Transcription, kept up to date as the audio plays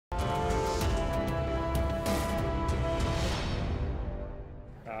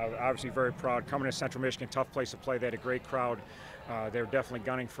obviously very proud. Coming to Central Michigan, tough place to play. They had a great crowd. They're definitely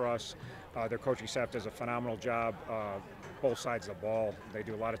gunning for us. Their coaching staff does a phenomenal job, both sides of the ball. They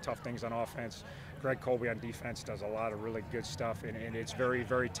do a lot of tough things on offense. Greg Colby on defense does a lot of really good stuff, and it's very,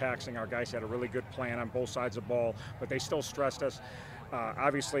 very taxing. Our guys had a really good plan on both sides of the ball, but they still stressed us.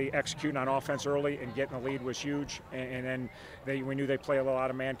 Obviously, executing on offense early and getting the lead was huge, and then we knew they play a lot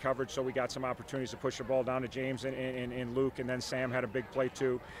of man coverage, so we got some opportunities to push the ball down to James and Luke, and then Sam had a big play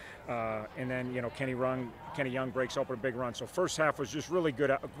too. And then, you know, Kenny Young breaks open a big run. So first half was just really good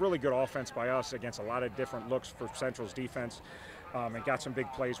offense by us against a lot of different looks for Central's defense. And got some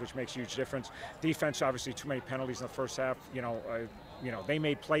big plays, which makes a huge difference. Defense, obviously, too many penalties in the first half. You know, they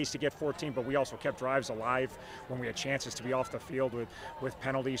made plays to get 14, but we also kept drives alive when we had chances to be off the field with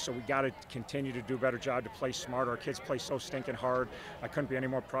penalties. So we got to continue to do a better job to play smart. Our kids play so stinking hard. I couldn't be any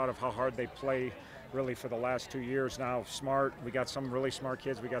more proud of how hard they play. Really for the last 2 years now. Smart. We got some really smart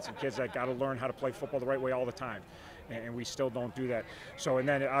kids. We got some kids that got to learn how to play football the right way all the time, and we still don't do that. So, and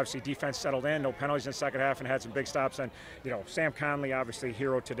then obviously defense settled in, no penalties in the second half, and had some big stops. And you know, Sam Conley, obviously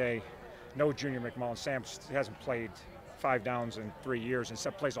hero today. No Junior McMullen. Sam hasn't played 5 downs in 3 years, and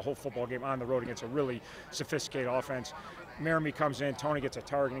plays a whole football game on the road against a really sophisticated offense. Meremy comes in, Tony gets a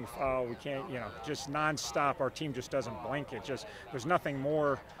targeting foul. We can't, you know, just nonstop. Our team just doesn't blink. It just, there's nothing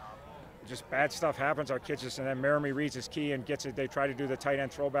more. Just bad stuff happens. Our kids just, and then Meremy reads his key and gets it. They try to do the tight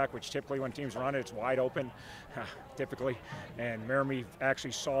end throwback, which typically when teams run it, it's wide open, typically. And Meremy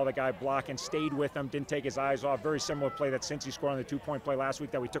actually saw the guy block and stayed with him, didn't take his eyes off. Very similar play that Cincy scored on the 2-point play last week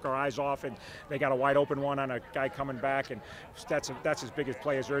that we took our eyes off, and they got a wide open one on a guy coming back, and that's as big a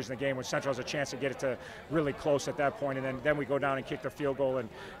play as there is in the game when Central has a chance to get it to really close at that point, and then we go down and kick the field goal and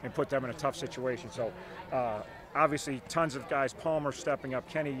put them in a tough situation. So. Obviously, tons of guys. Palmer stepping up.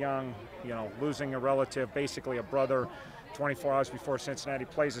 Kenny Young, you know, losing a relative, basically a brother, 24 hours before Cincinnati.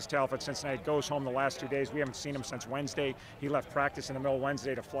 Plays his tail off at Cincinnati. Goes home the last 2 days. We haven't seen him since Wednesday. He left practice in the middle of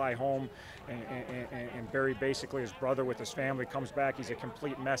Wednesday to fly home and bury basically his brother with his family. Comes back. He's a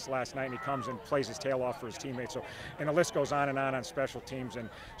complete mess last night, and he comes and plays his tail off for his teammates. So, and the list goes on special teams. And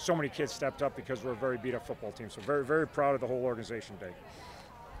so many kids stepped up because we're a very beat-up football team. So very, very proud of the whole organization today.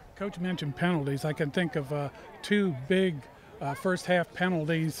 Coach mentioned penalties. I can think of 2 big first half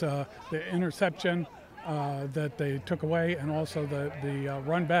penalties, the interception that they took away, and also the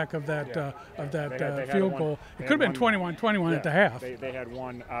run back of that field goal. It could have been 21-21 at the half. They had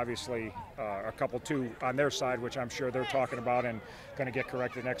one, obviously, a couple two on their side, which I'm sure they're talking about and going to get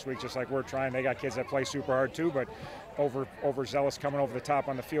corrected next week, just like we're trying. They got kids that play super hard too, but overzealous coming over the top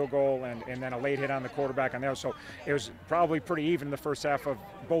on the field goal, and then a late hit on the quarterback on there. So it was probably pretty even in the first half of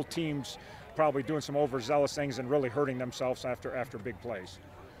both teams, probably doing some overzealous things and really hurting themselves after big plays.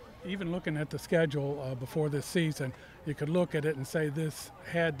 Even looking at the schedule before this season, you could look at it and say this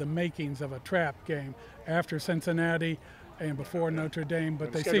had the makings of a trap game after Cincinnati and before Notre Dame,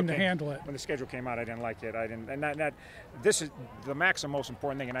 but they seem to handle it. When the schedule came out, I didn't like it. This is the most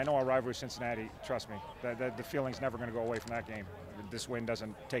important thing, and I know our rivalry with Cincinnati, trust me, the feeling's never going to go away from that game. This win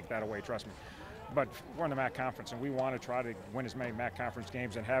doesn't take that away, trust me. But we're in the MAC conference, and we want to try to win as many MAC conference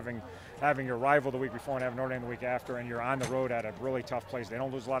games. And having your rival the week before and having Notre Dame the week after, and you're on the road at a really tough place. They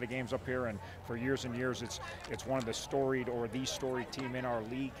don't lose a lot of games up here, and for years and years, it's one of the storied or the storied team in our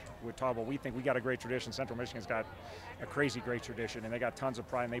league. We talk about, we think we got a great tradition. Central Michigan's got a crazy great tradition, and they got tons of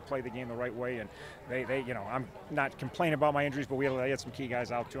pride, and they play the game the right way. And they you know, I'm not complaining about my injuries, but they had some key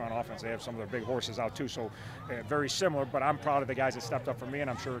guys out too on offense. They have some of their big horses out too, so very similar. But I'm proud of the guys that stepped up for me, and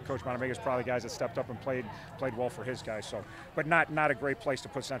I'm sure Coach Bonamaga's proud of the guys that stepped up and played well for his guys. So, but not a great place to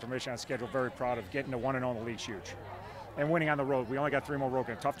put Central Michigan on schedule. Very proud of getting to 1-0 in the league's huge, and winning on the road. We only got 3 more road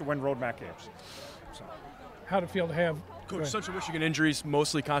games. Tough to win road MAC games. So. How'd it feel to have? Coach, Central Michigan injuries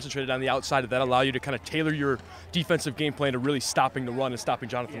mostly concentrated on the outside. Did that allow you to kind of tailor your defensive game plan to really stopping the run and stopping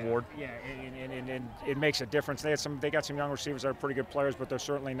Jonathan Ward? Yeah, and it makes a difference. They got some young receivers that are pretty good players, but they're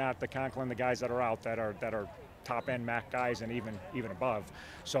certainly not the Conklin, the guys that are out that are top-end MAC guys and even above.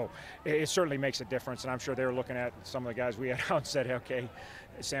 So it certainly makes a difference, and I'm sure they were looking at some of the guys we had out and said, okay,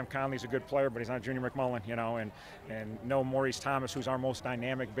 Sam Conley's a good player, but he's not Junior McMullen, you know, and no Maurice Thomas, who's our most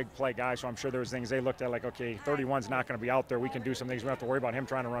dynamic big play guy. So I'm sure there was things they looked at like, okay, 31's not going to be out there. We can do some things. We don't have to worry about him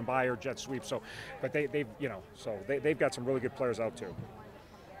trying to run by or jet sweep. So, but they've you know, so they've got some really good players out too.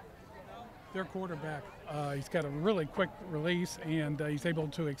 Their quarterback, he's got a really quick release, and he's able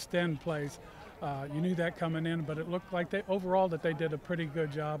to extend plays. You knew that coming in, but it looked like overall that they did a pretty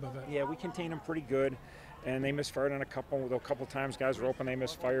good job of it. Yeah, we contained them pretty good. and they misfired on a couple times. Guys were open, they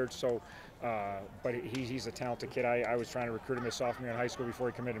misfired. So, but he's a talented kid. I was trying to recruit him his sophomore year in high school before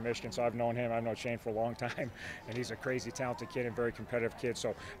he committed to Michigan, so I've known him. I've known Shane for a long time, and he's a crazy talented kid and very competitive kid.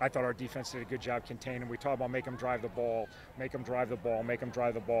 So I thought our defense did a good job containing him. We talked about make him drive the ball, make him drive the ball, make him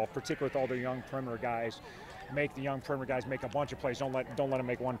drive the ball, particularly with all the young perimeter guys. Make the young perimeter guys make a bunch of plays. Don't let them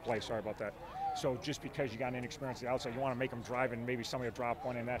make one play. Sorry about that. So just because you got an inexperience at the outside, you want to make them drive, and maybe somebody will drop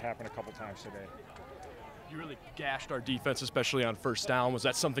one, and that happened a couple times today. You really gashed our defense, especially on first down. Was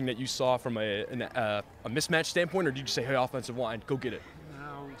that something that you saw from a mismatch standpoint, or did you say, hey, offensive line, go get it?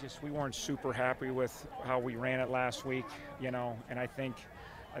 No, we weren't super happy with how we ran it last week, and I think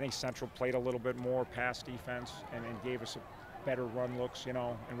Central played a little bit more pass defense and gave us a better run looks, and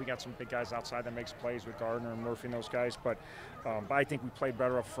we got some big guys outside that makes plays with Gardner and Murphy and those guys, but I think we played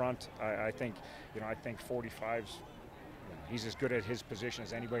better up front. I think 45's, he's as good at his position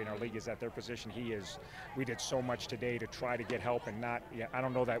as anybody in our league is at their position. We did so much today to try to get help and not, I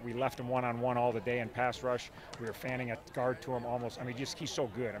don't know that we left him one-on-one all the day in pass rush. We were fanning a guard to him almost. He's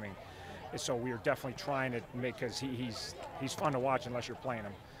so good. So we were definitely trying to make, because he's fun to watch unless you're playing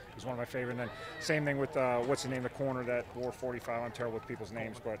him. He's one of my favorite. And then same thing with, what's the name of the corner that wore 45? I'm terrible with people's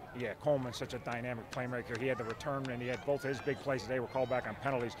names, but yeah, Coleman's such a dynamic playmaker. He had the return, and he had both of his big plays today were called back on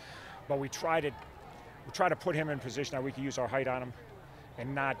penalties. But we try to put him in position that we can use our height on him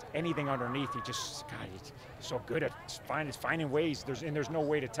and not anything underneath. He's so good at finding ways. There's no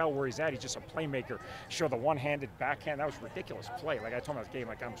way to tell where he's at. He's just a playmaker. Show the one-handed backhand. That was a ridiculous play. Like I told him at the game,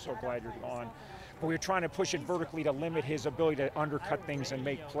 I'm so glad you're gone. But we were trying to push it vertically to limit his ability to undercut things and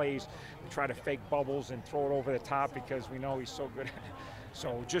make plays. We try to fake bubbles and throw it over the top because we know he's so good at it.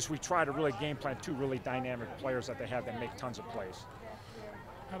 So we try to really game plan two really dynamic players that they have that make tons of plays.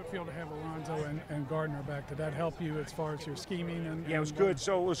 How did it feel to have Alonzo and Gardner back? Did that help you as far as your scheming? Yeah, it was good.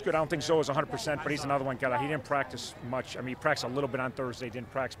 So it was good. I don't think Zoe was 100%, but he's another one. He didn't practice much. He practiced a little bit on Thursday, didn't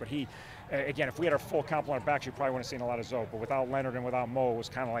practice. But again, if we had our full complement of backs, you probably wouldn't have seen a lot of Zoe. But without Leonard and without Mo, it was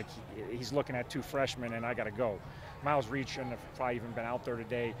kind of like he's looking at two freshmen, and I got to go. Miles Reed shouldn't have probably even been out there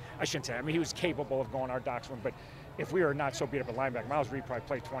today. I shouldn't say. He was capable of going our docks one, but if we were not so beat up at linebacker, Miles Reed probably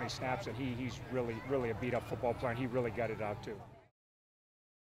played 20 snaps, and he's really, really a beat-up football player, and he really got it out too.